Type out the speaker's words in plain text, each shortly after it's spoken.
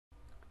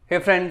Hey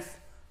friends,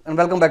 and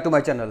welcome back to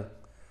my channel.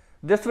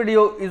 This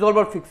video is all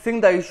about fixing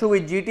the issue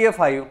with GTA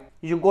 5.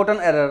 You got an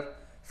error,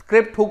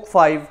 script hook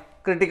 5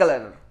 critical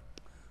error.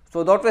 So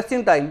without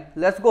wasting time,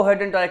 let's go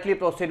ahead and directly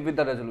proceed with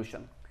the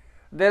resolution.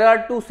 There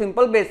are two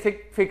simple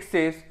basic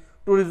fixes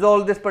to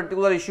resolve this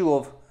particular issue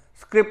of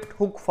script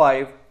hook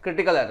 5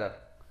 critical error.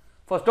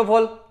 First of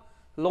all,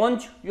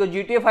 launch your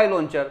GTA 5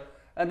 launcher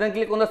and then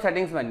click on the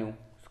settings menu.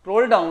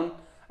 Scroll down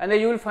and then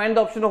you will find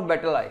the option of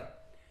battleeye.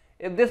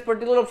 If this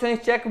particular option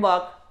is check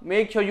mark,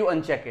 make sure you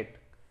uncheck it.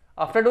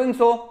 After doing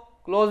so,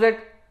 close it.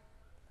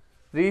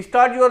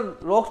 Restart your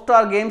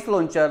Rockstar Games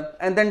launcher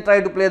and then try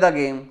to play the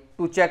game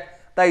to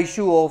check the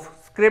issue of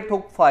script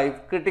hook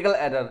 5 critical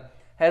error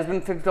has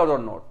been fixed out or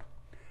not.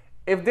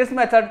 If this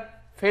method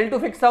failed to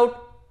fix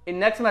out, in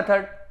next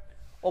method,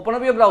 open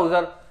up your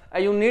browser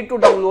and you need to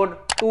download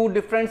two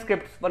different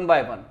scripts one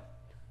by one.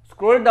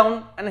 Scroll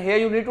down and here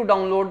you need to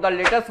download the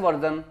latest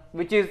version,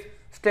 which is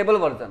stable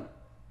version.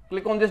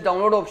 Click on this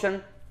download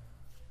option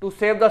to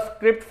save the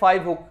script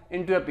 5 hook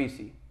into your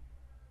PC.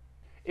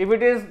 If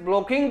it is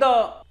blocking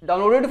the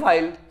downloaded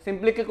file,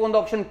 simply click on the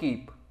option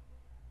keep.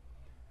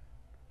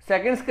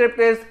 Second script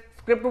is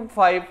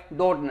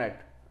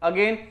scripthook5.net.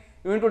 Again,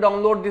 you need to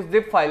download this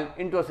zip file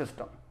into your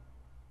system.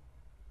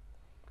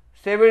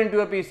 Save it into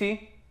your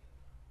PC.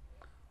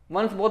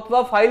 Once both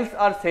the files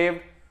are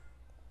saved,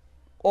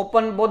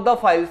 open both the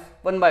files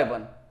one by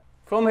one.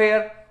 From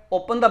here,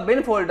 open the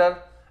bin folder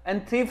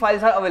and 3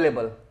 files are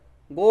available.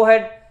 Go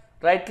ahead,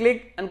 right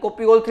click and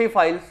copy all 3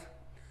 files.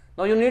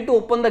 Now you need to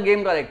open the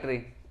game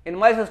directory. In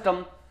my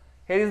system,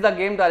 here is the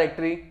game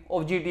directory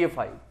of GTA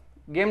 5.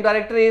 Game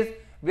directory is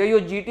where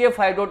your GTA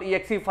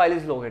 5.exe file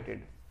is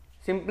located.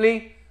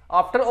 Simply,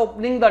 after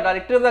opening the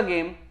directory of the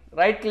game,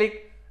 right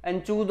click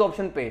and choose the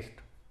option paste.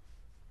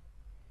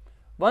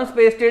 Once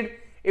pasted,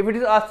 if it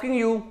is asking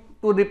you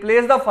to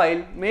replace the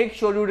file, make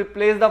sure you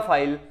replace the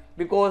file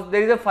because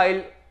there is a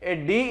file, a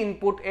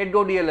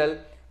dinput8.dll,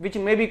 which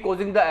may be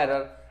causing the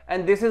error,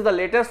 and this is the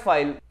latest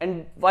file,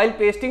 and while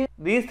pasting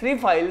these 3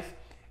 files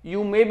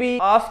you may be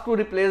asked to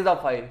replace the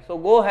file. So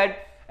go ahead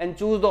and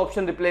choose the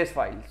option replace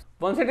files.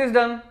 Once it is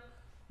done,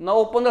 now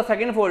open the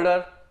second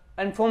folder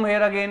and from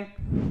here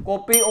again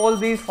copy all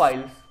these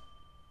files.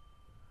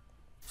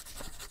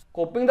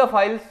 Copying the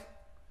files,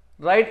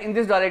 write in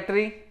this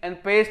directory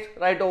and paste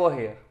right over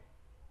here.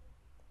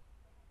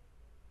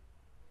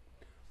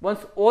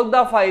 Once all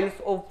the files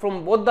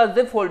from both the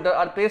zip folder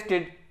are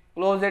pasted,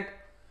 close it.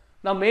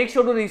 Now make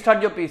sure to restart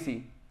your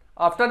PC.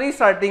 After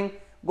restarting,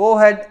 go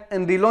ahead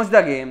and relaunch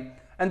the game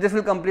and this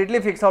will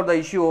completely fix out the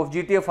issue of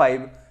GTA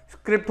 5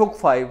 script hook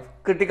 5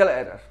 critical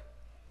error.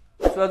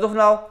 So as of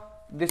now,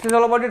 this is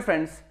all about it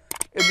friends.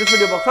 If this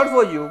video works out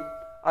for you,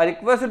 I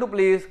request you to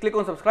please click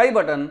on subscribe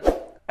button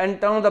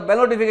and turn on the bell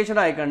notification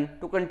icon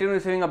to continue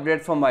receiving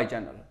updates from my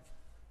channel.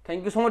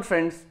 Thank you so much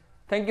friends.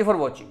 Thank you for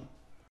watching.